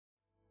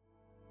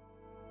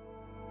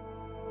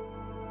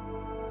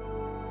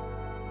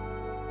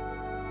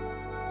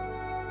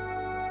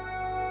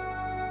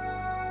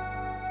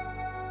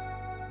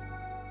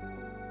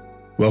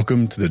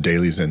Welcome to the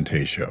Daily Zen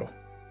Show,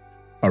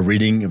 a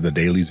reading of the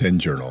Daily Zen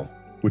Journal,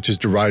 which is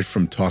derived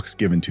from talks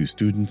given to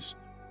students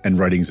and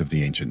writings of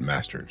the ancient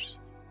masters.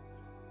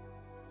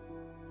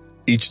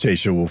 Each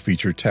Teisho will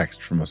feature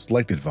text from a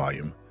selected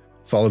volume,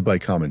 followed by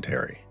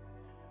commentary.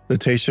 The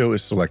Teisho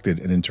is selected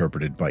and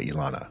interpreted by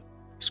Ilana,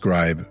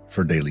 scribe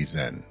for Daily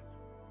Zen.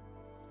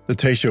 The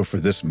Teisho for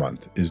this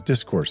month is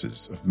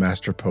Discourses of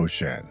Master Po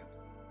Shan,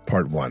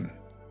 Part 1,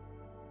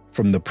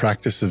 From the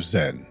Practice of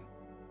Zen,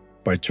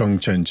 by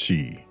Chongchen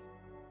Shi.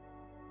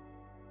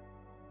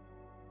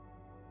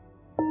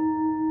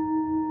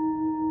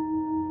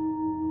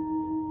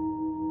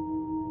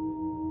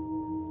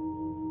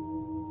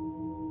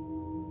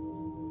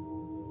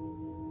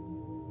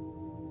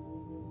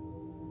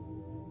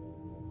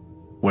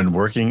 When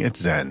working at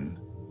Zen,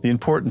 the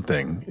important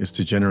thing is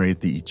to generate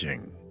the I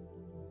Ching,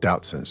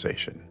 doubt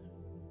sensation.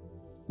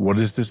 What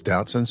is this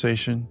doubt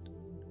sensation?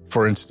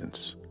 For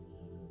instance,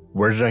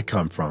 where did I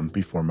come from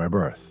before my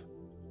birth?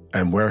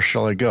 And where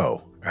shall I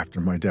go after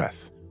my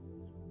death?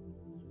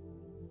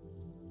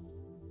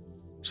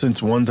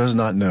 Since one does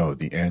not know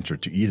the answer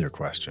to either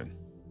question,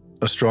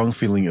 a strong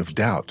feeling of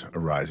doubt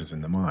arises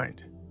in the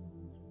mind.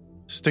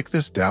 Stick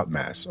this doubt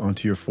mass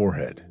onto your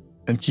forehead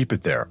and keep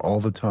it there all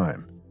the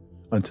time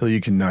until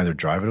you can neither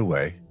drive it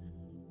away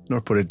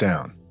nor put it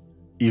down,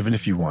 even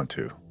if you want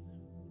to.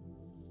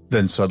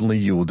 Then suddenly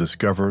you will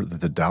discover that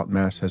the doubt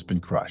mass has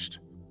been crushed,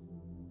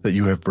 that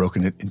you have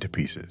broken it into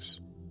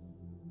pieces.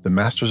 The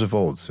masters of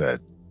old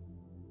said,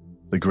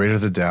 "The greater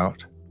the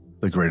doubt,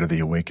 the greater the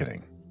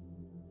awakening.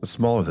 The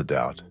smaller the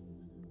doubt,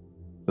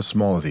 the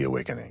smaller the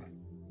awakening.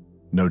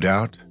 No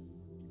doubt,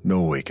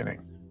 no awakening."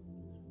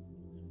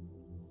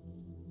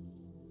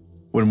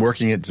 When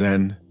working at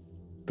Zen,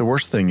 the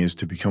worst thing is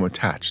to become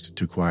attached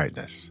to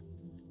quietness,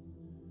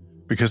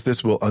 because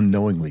this will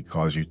unknowingly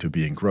cause you to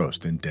be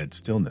engrossed in dead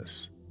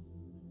stillness.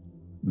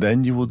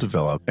 Then you will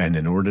develop an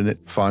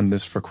inordinate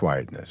fondness for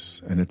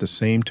quietness and at the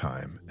same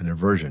time an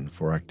aversion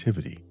for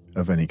activity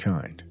of any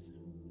kind.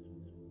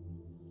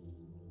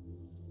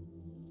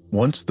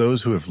 Once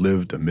those who have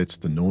lived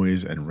amidst the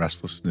noise and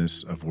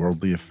restlessness of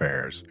worldly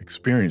affairs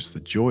experience the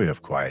joy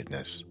of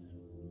quietness,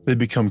 they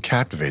become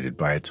captivated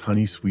by its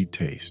honey-sweet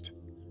taste,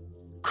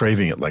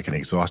 craving it like an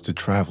exhausted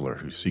traveler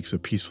who seeks a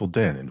peaceful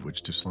den in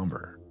which to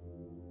slumber.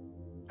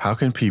 How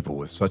can people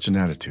with such an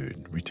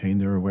attitude retain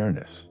their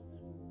awareness?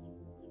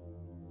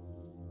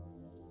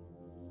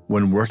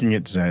 When working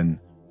at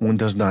Zen, one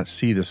does not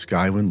see the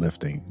sky when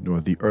lifting,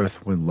 nor the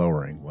earth when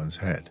lowering one's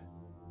head.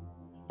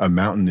 A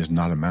mountain is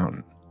not a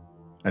mountain,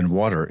 and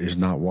water is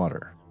not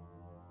water.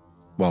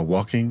 While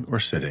walking or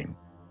sitting,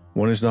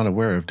 one is not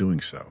aware of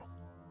doing so,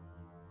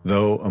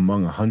 though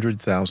among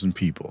 100,000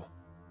 people,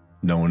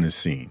 no one is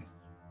seen.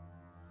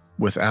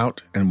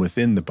 Without and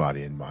within the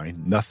body and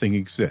mind, nothing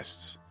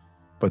exists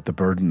but the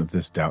burden of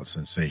this doubt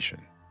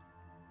sensation.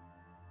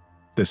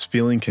 This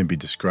feeling can be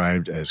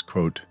described as,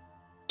 quote,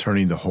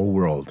 turning the whole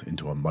world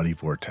into a muddy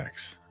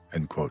vortex,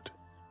 end quote.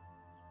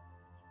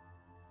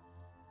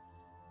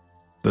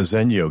 The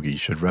Zen yogi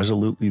should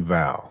resolutely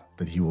vow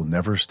that he will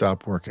never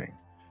stop working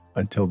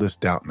until this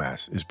doubt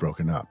mass is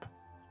broken up.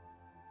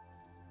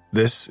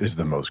 This is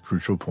the most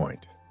crucial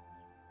point.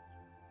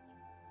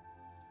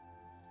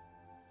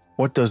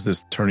 What does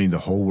this turning the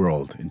whole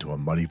world into a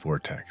muddy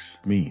vortex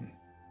mean?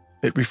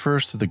 It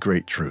refers to the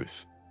great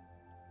truth,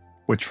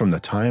 which from the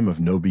time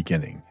of no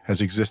beginning has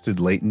existed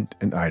latent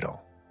and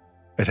idle.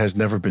 It has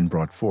never been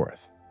brought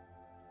forth.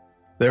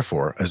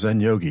 Therefore, a Zen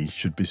yogi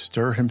should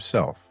bestir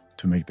himself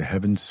to make the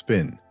heavens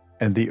spin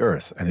and the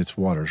earth and its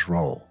waters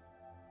roll.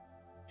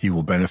 He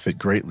will benefit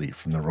greatly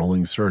from the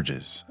rolling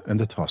surges and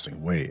the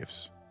tossing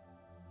waves.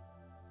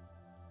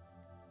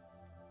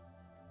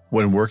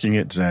 When working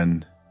at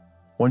Zen,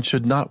 one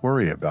should not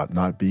worry about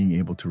not being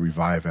able to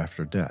revive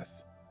after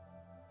death.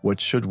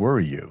 What should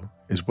worry you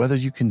is whether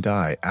you can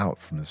die out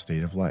from the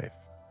state of life.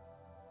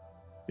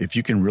 If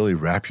you can really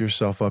wrap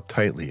yourself up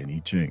tightly in I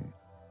Ching,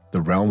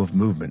 the realm of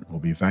movement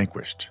will be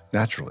vanquished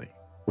naturally,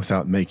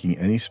 without making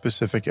any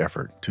specific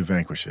effort to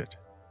vanquish it,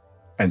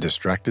 and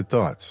distracted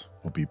thoughts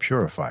will be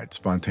purified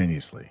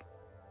spontaneously,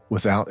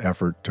 without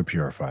effort to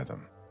purify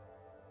them.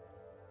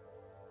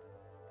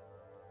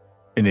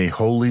 In a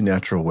wholly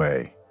natural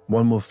way,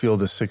 one will feel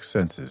the six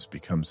senses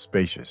become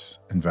spacious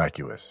and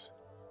vacuous.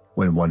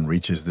 When one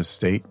reaches this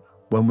state,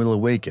 one will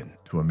awaken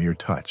to a mere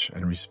touch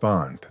and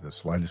respond to the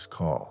slightest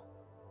call.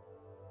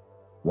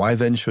 Why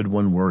then should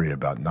one worry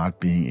about not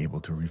being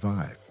able to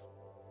revive?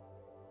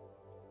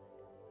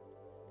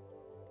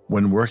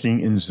 When working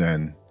in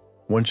Zen,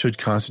 one should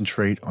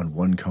concentrate on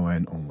one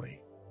koan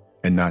only,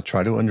 and not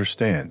try to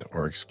understand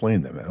or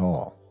explain them at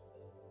all.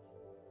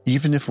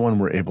 Even if one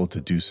were able to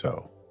do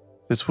so,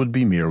 this would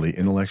be merely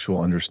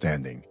intellectual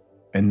understanding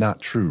and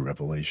not true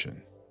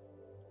revelation.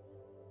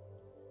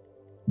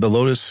 The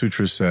Lotus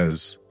Sutra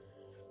says,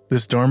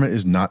 "This Dharma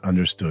is not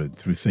understood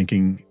through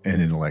thinking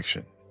and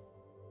intellection."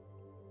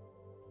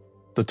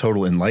 The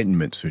Total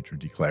Enlightenment Sutra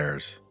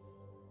declares,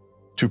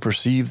 "To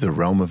perceive the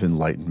realm of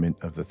enlightenment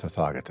of the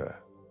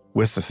Tathagata,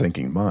 with the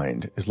thinking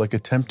mind is like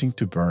attempting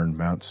to burn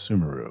Mount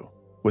Sumeru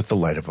with the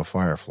light of a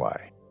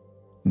firefly.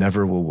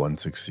 Never will one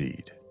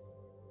succeed.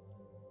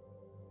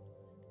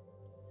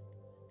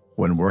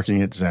 When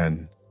working at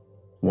Zen,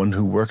 one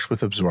who works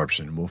with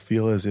absorption will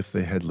feel as if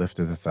they had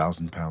lifted a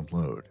 1,000-pound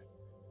load,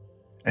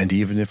 and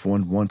even if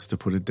one wants to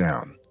put it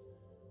down,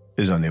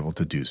 is unable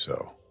to do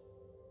so.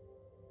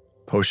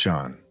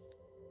 Shan,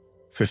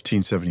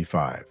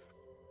 1575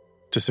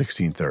 to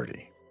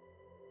 1630.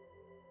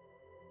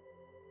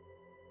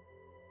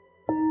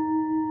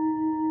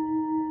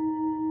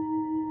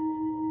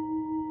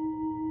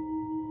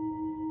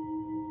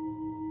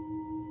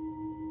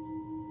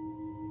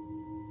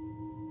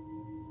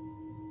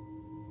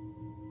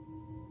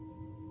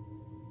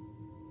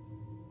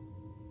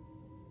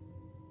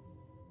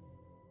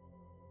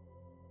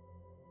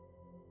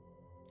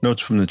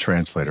 Notes from the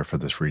translator for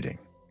this reading.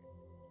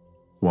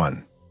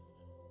 1.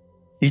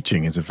 I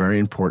Ching is a very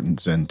important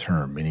Zen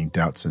term meaning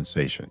doubt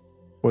sensation,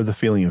 or the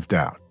feeling of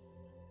doubt.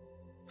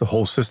 The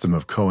whole system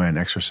of koan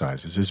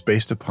exercises is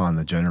based upon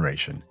the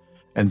generation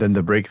and then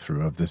the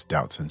breakthrough of this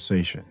doubt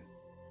sensation.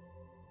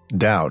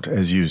 Doubt,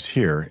 as used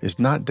here, is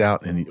not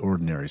doubt in the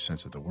ordinary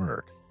sense of the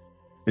word.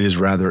 It is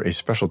rather a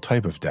special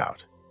type of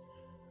doubt,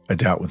 a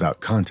doubt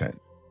without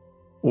content,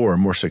 or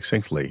more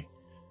succinctly,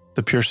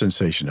 the pure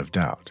sensation of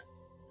doubt.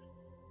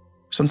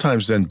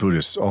 Sometimes Zen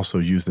Buddhists also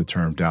use the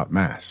term doubt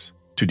mass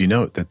to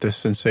denote that this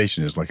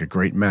sensation is like a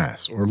great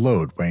mass or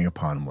load weighing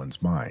upon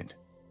one's mind.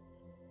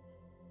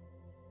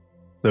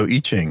 Though I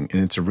Ching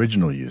in its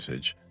original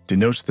usage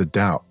denotes the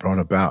doubt brought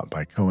about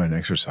by koan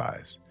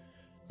exercise,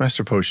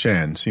 Master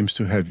Shan seems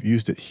to have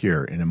used it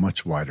here in a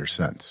much wider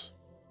sense.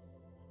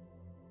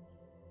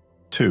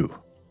 2.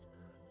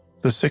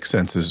 The 6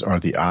 senses are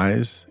the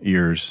eyes,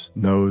 ears,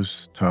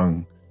 nose,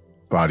 tongue,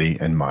 body,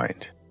 and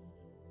mind.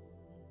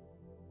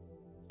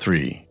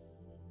 3.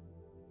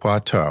 Hua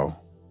Tao,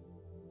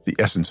 the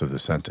essence of the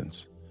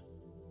sentence.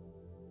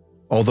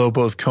 Although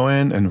both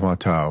koan and Hua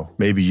Tao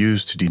may be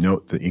used to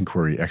denote the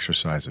inquiry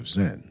exercise of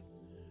Zen,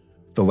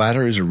 the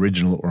latter is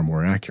original or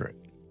more accurate.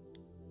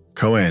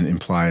 Koan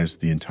implies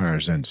the entire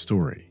Zen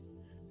story,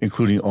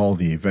 including all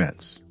the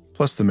events,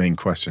 plus the main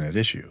question at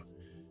issue,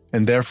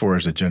 and therefore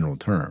is a general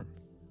term,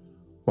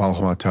 while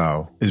Hua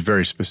Tao is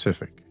very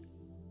specific.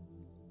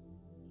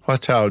 Hua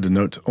Tao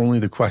denotes only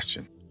the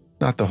question,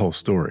 not the whole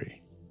story,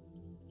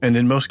 and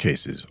in most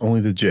cases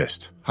only the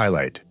gist,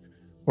 highlight,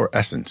 or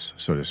essence,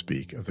 so to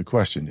speak, of the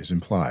question is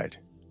implied.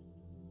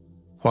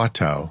 Hua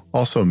Tao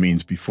also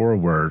means before a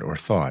word or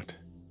thought,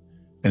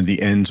 and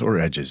the ends or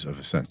edges of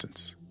a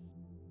sentence.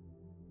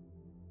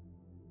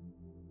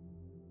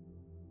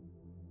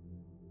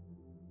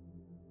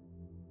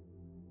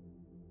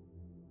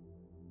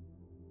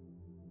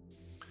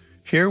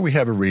 Here we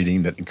have a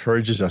reading that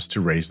encourages us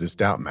to raise this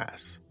doubt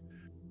mass.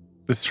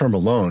 This term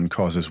alone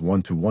causes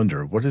one to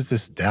wonder what is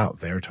this doubt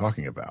they are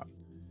talking about.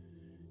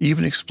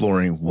 Even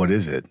exploring what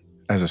is it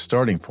as a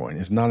starting point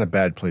is not a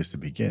bad place to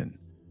begin.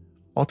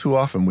 All too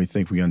often we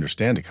think we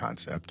understand a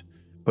concept,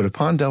 but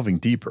upon delving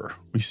deeper,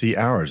 we see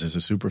ours as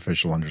a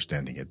superficial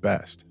understanding at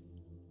best.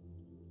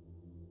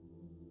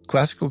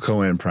 Classical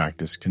koan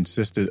practice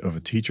consisted of a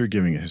teacher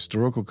giving a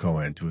historical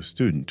koan to a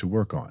student to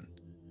work on.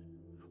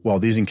 While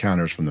these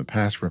encounters from the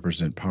past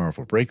represent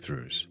powerful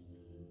breakthroughs,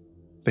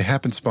 they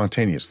happen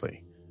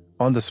spontaneously,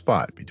 on the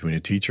spot between a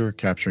teacher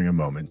capturing a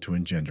moment to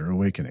engender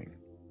awakening.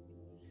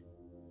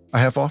 I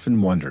have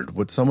often wondered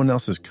what someone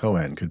else's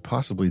koan could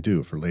possibly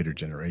do for later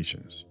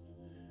generations,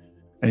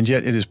 and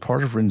yet it is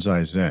part of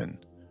Rinzai Zen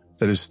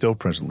that is still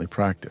presently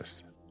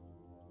practiced.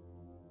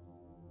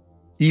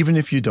 Even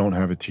if you don't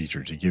have a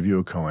teacher to give you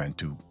a koan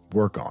to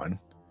work on,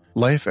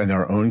 life and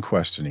our own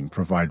questioning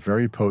provide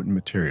very potent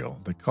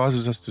material that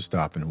causes us to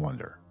stop and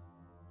wonder.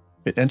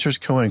 It enters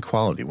koan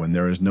quality when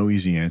there is no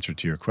easy answer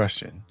to your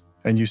question,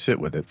 and you sit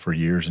with it for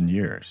years and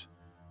years.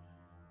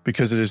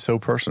 Because it is so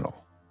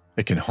personal,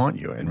 it can haunt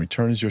you and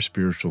return as your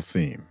spiritual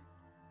theme.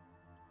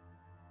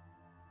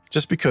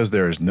 Just because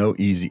there is no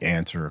easy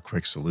answer or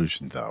quick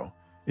solution, though,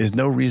 is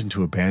no reason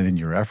to abandon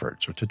your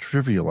efforts or to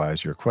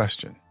trivialize your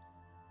question.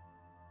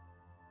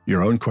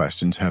 Your own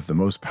questions have the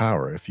most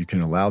power if you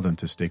can allow them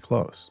to stay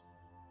close.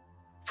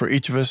 For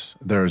each of us,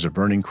 there is a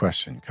burning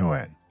question,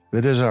 koan,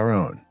 that is our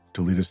own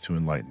to lead us to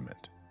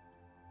enlightenment.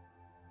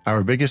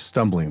 Our biggest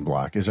stumbling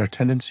block is our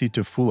tendency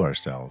to fool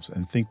ourselves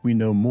and think we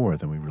know more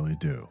than we really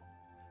do.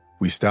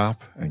 We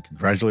stop and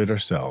congratulate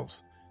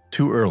ourselves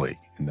too early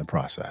in the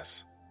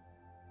process.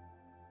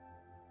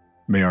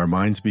 May our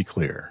minds be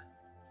clear.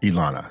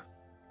 Ilana,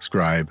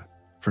 Scribe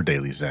for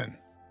Daily Zen.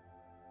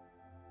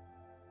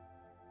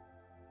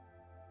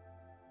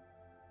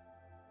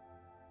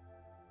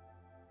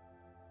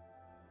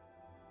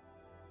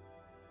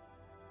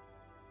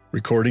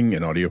 Recording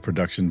and audio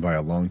production by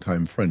a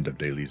longtime friend of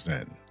Daily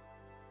Zen.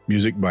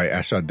 Music by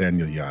Asha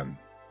Daniel Yan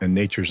and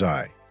Nature's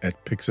Eye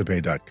at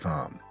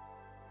pixabay.com.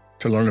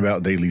 To learn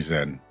about Daily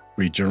Zen,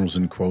 read journals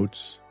and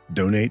quotes,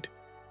 donate,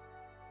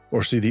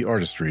 or see the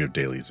artistry of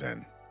Daily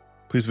Zen,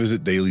 please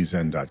visit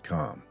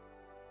dailyzen.com.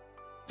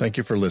 Thank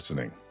you for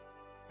listening,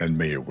 and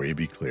may your way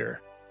be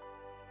clear.